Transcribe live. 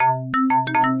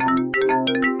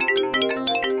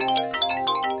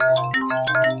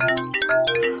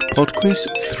PodQuiz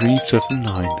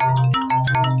 379.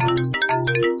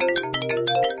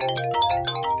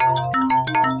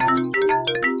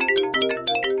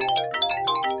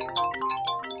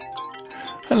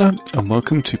 Hello and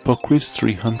welcome to PodQuiz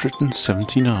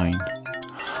 379.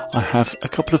 I have a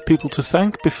couple of people to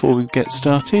thank before we get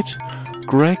started.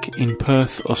 Greg in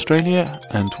Perth, Australia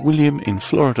and William in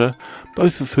Florida,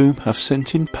 both of whom have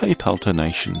sent in PayPal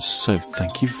donations, so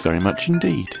thank you very much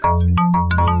indeed.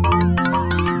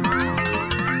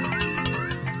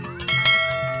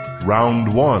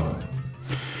 Round 1.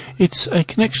 It's a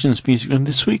Connections music room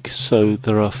this week, so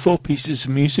there are 4 pieces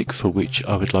of music for which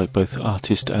I would like both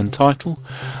artist and title,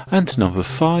 and number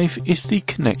 5 is the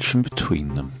connection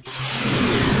between them.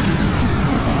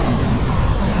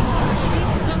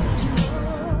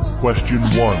 Question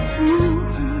 1.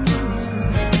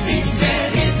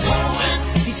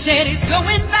 He said he's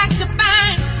going back to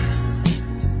mine.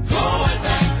 Going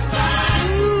back to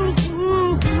mine.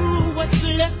 Ooh, what's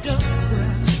left of his world?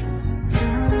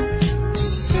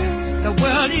 The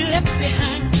world he left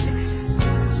behind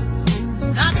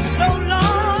not so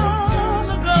long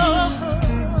ago.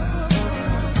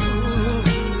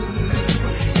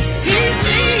 He's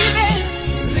leaving.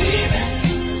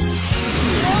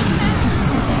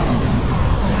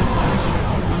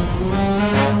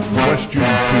 Question 2.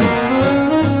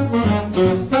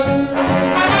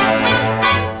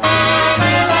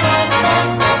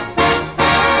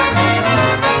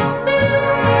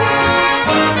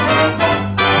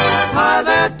 Hi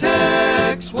there,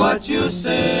 Tex, what you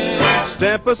say?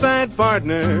 Step aside,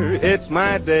 partner, it's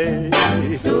my day.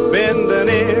 Bend an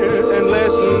ear and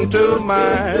listen to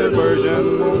my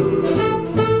version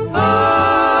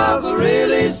of a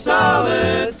really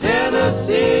solid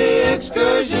Tennessee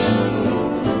excursion.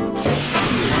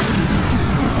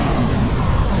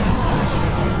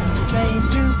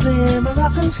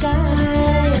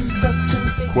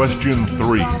 Question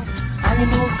 3.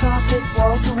 Animal carpet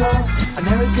wall to wall.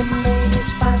 American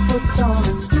ladies 5 foot tall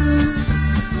and blue.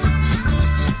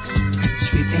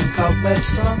 Sweeping cobwebs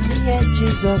from the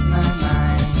edges of my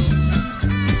mind.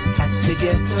 Had to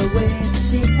get away to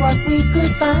see what we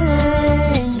could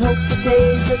find. Hope the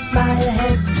days that lie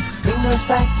ahead bring us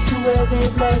back to where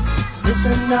they've led.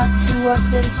 Listen not to what's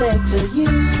been said to you.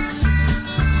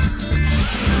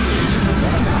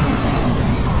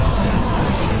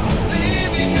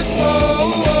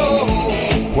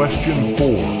 Question 4.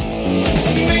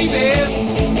 Baby,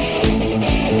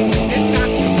 it's not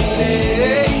too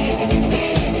late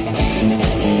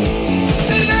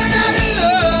to learn how to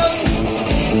love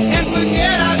and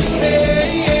forget our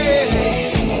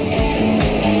place.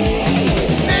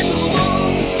 Mental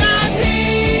wounds start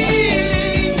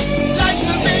healing, life's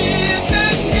a winter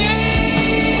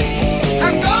skate.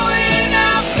 I'm going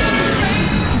after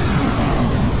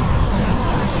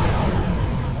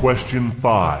rain. Question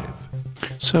 5.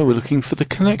 So we're looking for the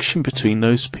connection between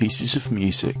those pieces of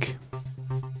music.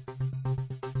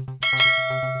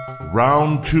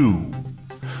 Round 2.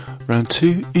 Round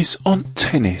 2 is on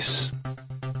tennis.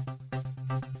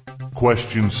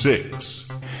 Question 6.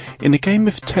 In a game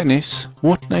of tennis,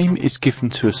 what name is given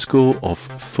to a score of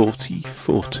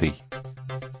 40-40?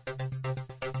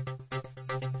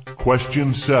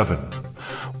 Question 7.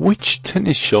 Which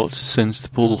tennis shot sends the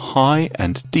ball high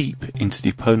and deep into the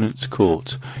opponent's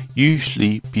court,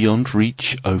 usually beyond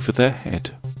reach over their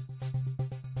head?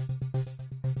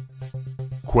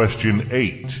 Question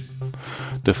 8.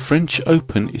 The French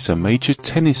Open is a major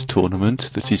tennis tournament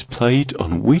that is played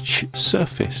on which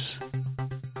surface?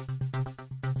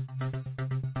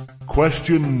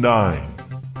 Question 9.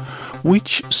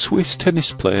 Which Swiss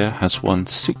tennis player has won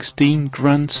 16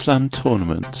 Grand Slam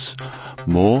tournaments,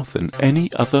 more than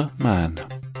any other man?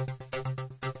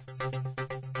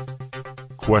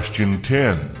 Question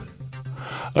 10.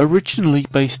 Originally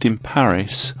based in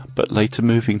Paris, but later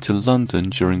moving to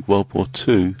London during World War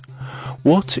II,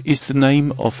 what is the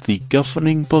name of the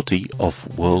governing body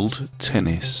of world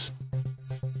tennis?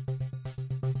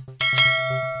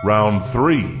 Round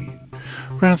 3.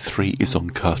 Round 3 is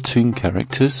on cartoon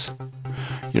characters.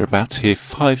 You're about to hear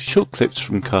 5 short clips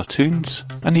from cartoons,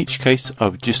 and in each case I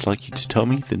would just like you to tell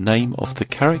me the name of the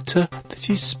character that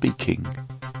is speaking.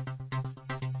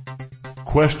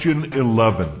 Question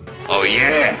 11. Oh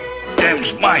yeah?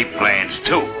 Them's my plans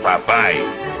too, bye-bye.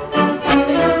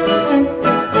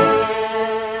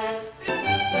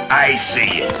 I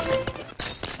see it.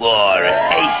 4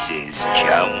 aces,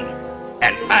 chum.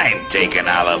 And I'm taking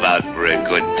Olive out for a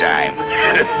good time.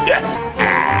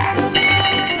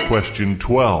 Question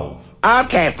 12.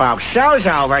 Okay, folks, show's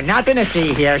over. Nothing to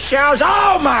see here.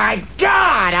 Oh, my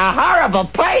God! A horrible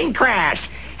plane crash!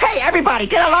 Hey, everybody,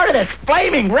 get a load of this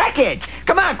flaming wreckage.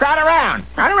 Come on, crowd around.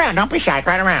 Crowd around. Don't be shy.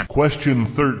 Crowd around. Question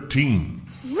 13.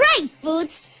 Right,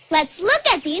 Boots. Let's look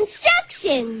at the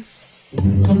instructions.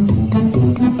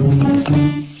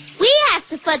 We have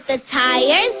to put the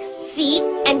tires, seat,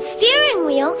 and steering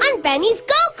wheel on Benny's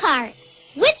go-kart.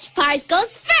 Which part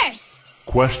goes first?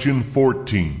 Question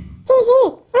 14.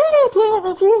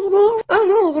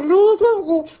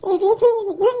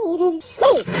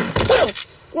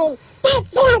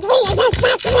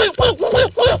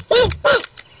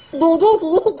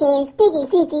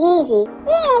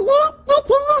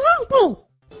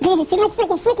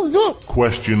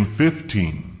 Question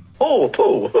 15. Oh, a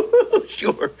poo.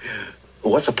 Sure.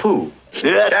 What's a poo?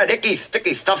 Yeah, that icky,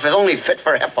 sticky stuff is only fit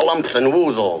for heffalumps and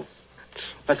woozles.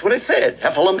 That's what I said,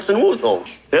 heffalumps and woozles.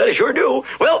 Yeah, they sure do.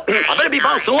 Well, I better be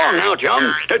bouncing along now,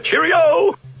 chum.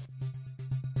 Cheerio!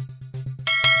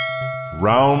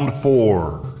 Round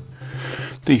 4.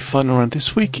 The final round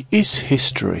this week is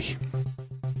history.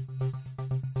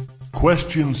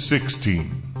 Question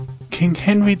 16. King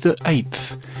Henry VIII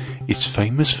is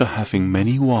famous for having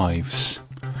many wives.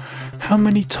 How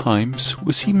many times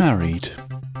was he married?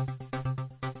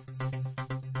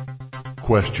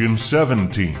 Question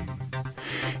 17.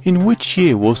 In which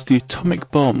year was the atomic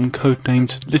bomb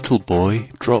codenamed Little Boy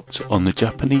dropped on the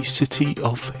Japanese city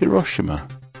of Hiroshima?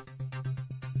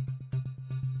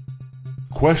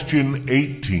 Question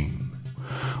 18.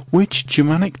 Which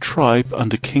Germanic tribe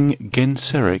under King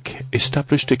Genseric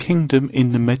established a kingdom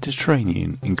in the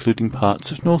Mediterranean, including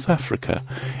parts of North Africa,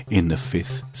 in the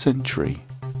 5th century?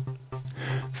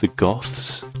 The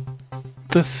Goths,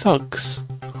 the Thugs,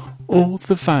 or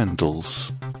the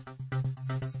Vandals?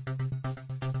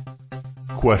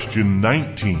 Question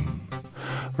 19.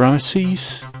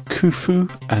 Ramesses, Khufu,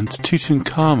 and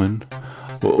Tutankhamun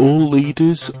were all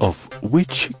leaders of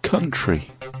which country?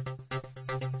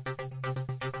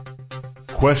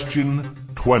 Question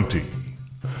 20.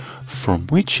 From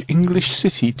which English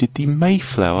city did the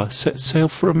Mayflower set sail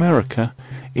for America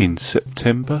in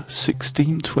September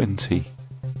 1620?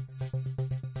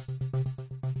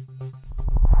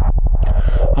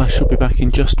 I shall be back in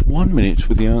just 1 minute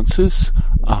with the answers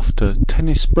after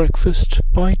Tennis Breakfast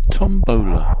by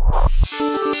Tombola.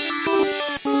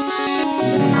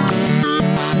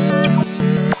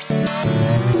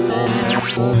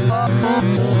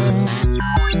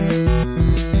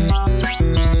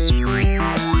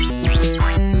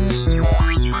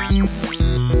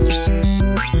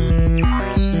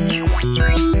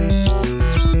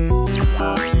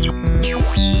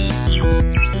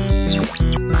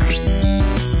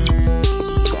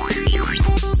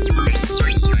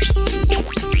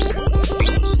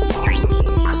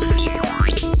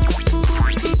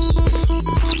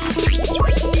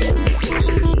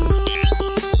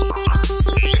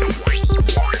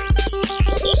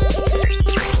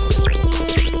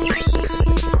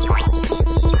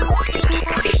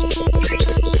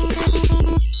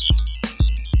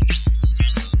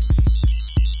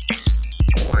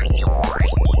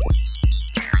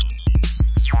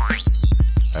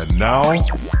 And now,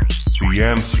 the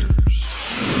answers.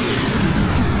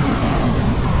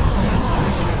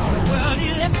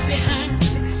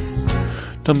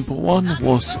 Number 1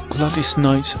 was Gladys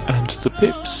Knight and the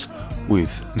Pips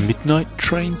with Midnight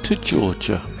Train to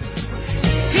Georgia.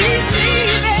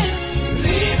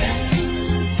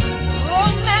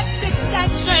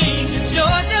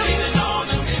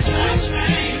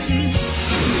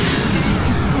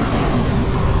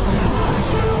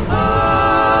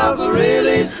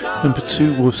 Number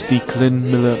 2 was the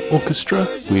Glenn Miller Orchestra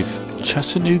with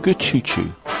Chattanooga Choo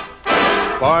Choo.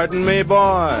 Pardon me,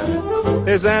 boy,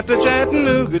 is that the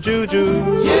Chattanooga Choo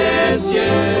Choo? Yes,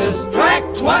 yes, track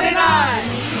 29.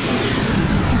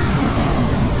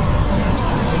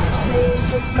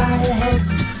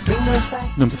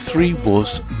 Number 3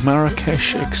 was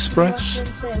Marrakesh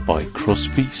Express by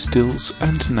Crosby, Stills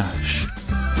and Nash.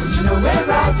 You know we're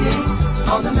riding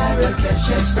on the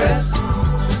Marrakesh Express.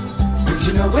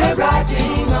 You know we're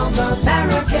riding on the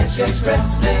Marrakesh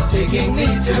Express. They're taking me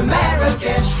to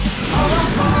Marrakesh.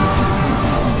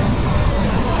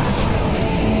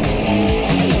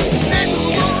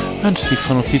 And the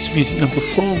final piece of music, number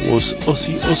 4, was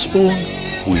Ozzy Osbourne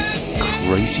with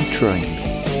Crazy Train.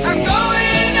 I'm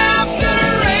going up the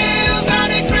rails on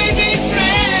a crazy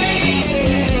train.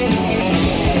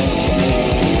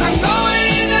 I'm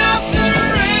going up the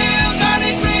rails on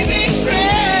a crazy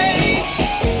train.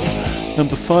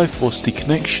 Number 5 was The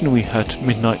Connection. We had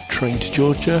Midnight Train to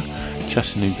Georgia,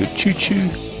 Chattanooga Choo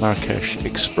Choo, Marrakesh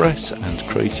Express and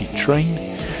Crazy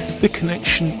Train. The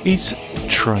Connection is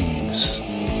Trains.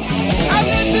 I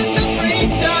listen to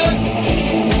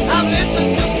preachers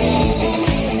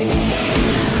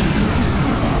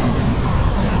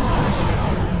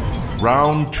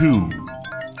Round 2.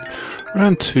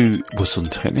 Round 2 was on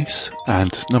tennis,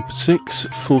 and number 6,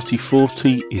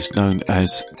 40-40, is known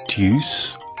as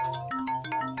deuce.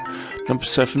 Number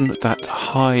 7, that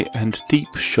high and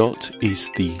deep shot is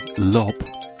the lob.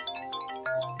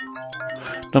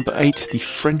 Number 8, the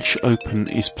French Open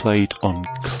is played on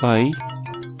clay.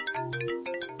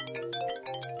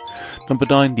 Number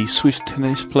 9, the Swiss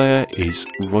tennis player is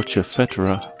Roger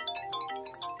Federer.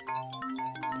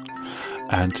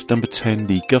 And number 10,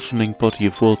 the governing body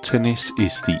of world tennis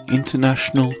is the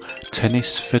International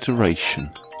Tennis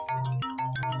Federation.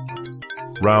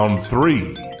 Round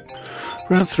 3.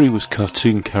 Round 3 was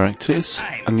cartoon characters,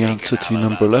 and the answer to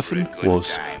number 11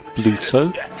 was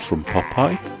Bluto from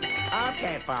Popeye.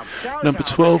 Number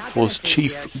 12 was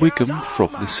Chief Wiggum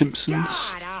from The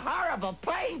Simpsons.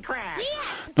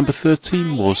 Number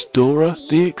 13 was Dora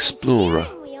the Explorer.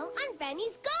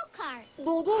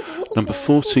 Number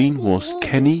 14 was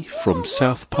Kenny from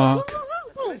South Park.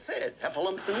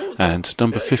 And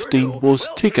number 15 was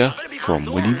Tigger from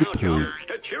Winnie the Pooh.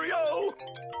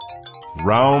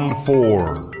 Round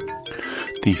 4.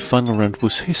 The final round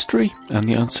was history, and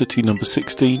the answer to number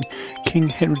 16, King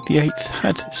Henry VIII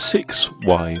had 6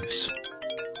 wives.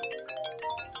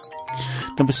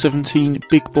 Number 17,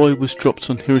 Big Boy was dropped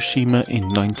on Hiroshima in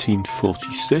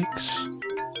 1946.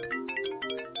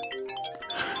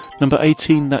 Number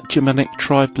 18, that Germanic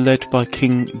tribe led by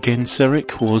King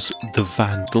Genseric was the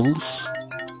Vandals.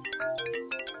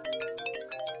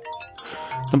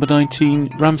 Number 19,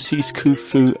 Ramses,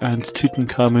 Khufu and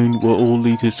Tutankhamun were all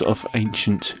leaders of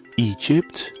ancient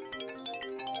Egypt.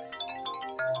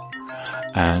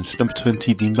 And number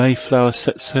 20, the Mayflower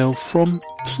set sail from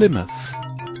Plymouth.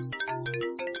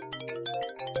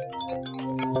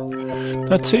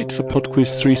 That's it for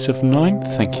PodQuiz 379.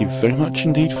 Thank you very much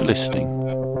indeed for listening.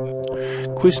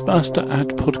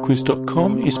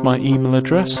 Quizmaster@podquiz.com is my email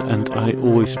address, and I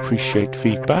always appreciate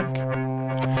feedback.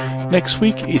 Next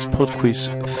week is PodQuiz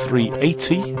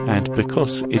 380, and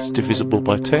because it's divisible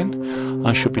by 10,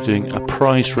 I shall be doing a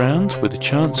prize round with a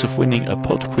chance of winning a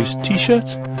PodQuiz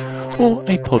t-shirt or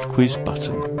a PodQuiz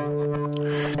button.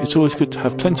 It's always good to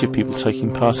have plenty of people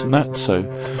taking part in that, so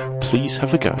please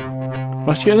have a go.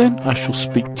 Right here then, I shall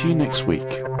speak to you next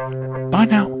week. Bye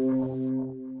now.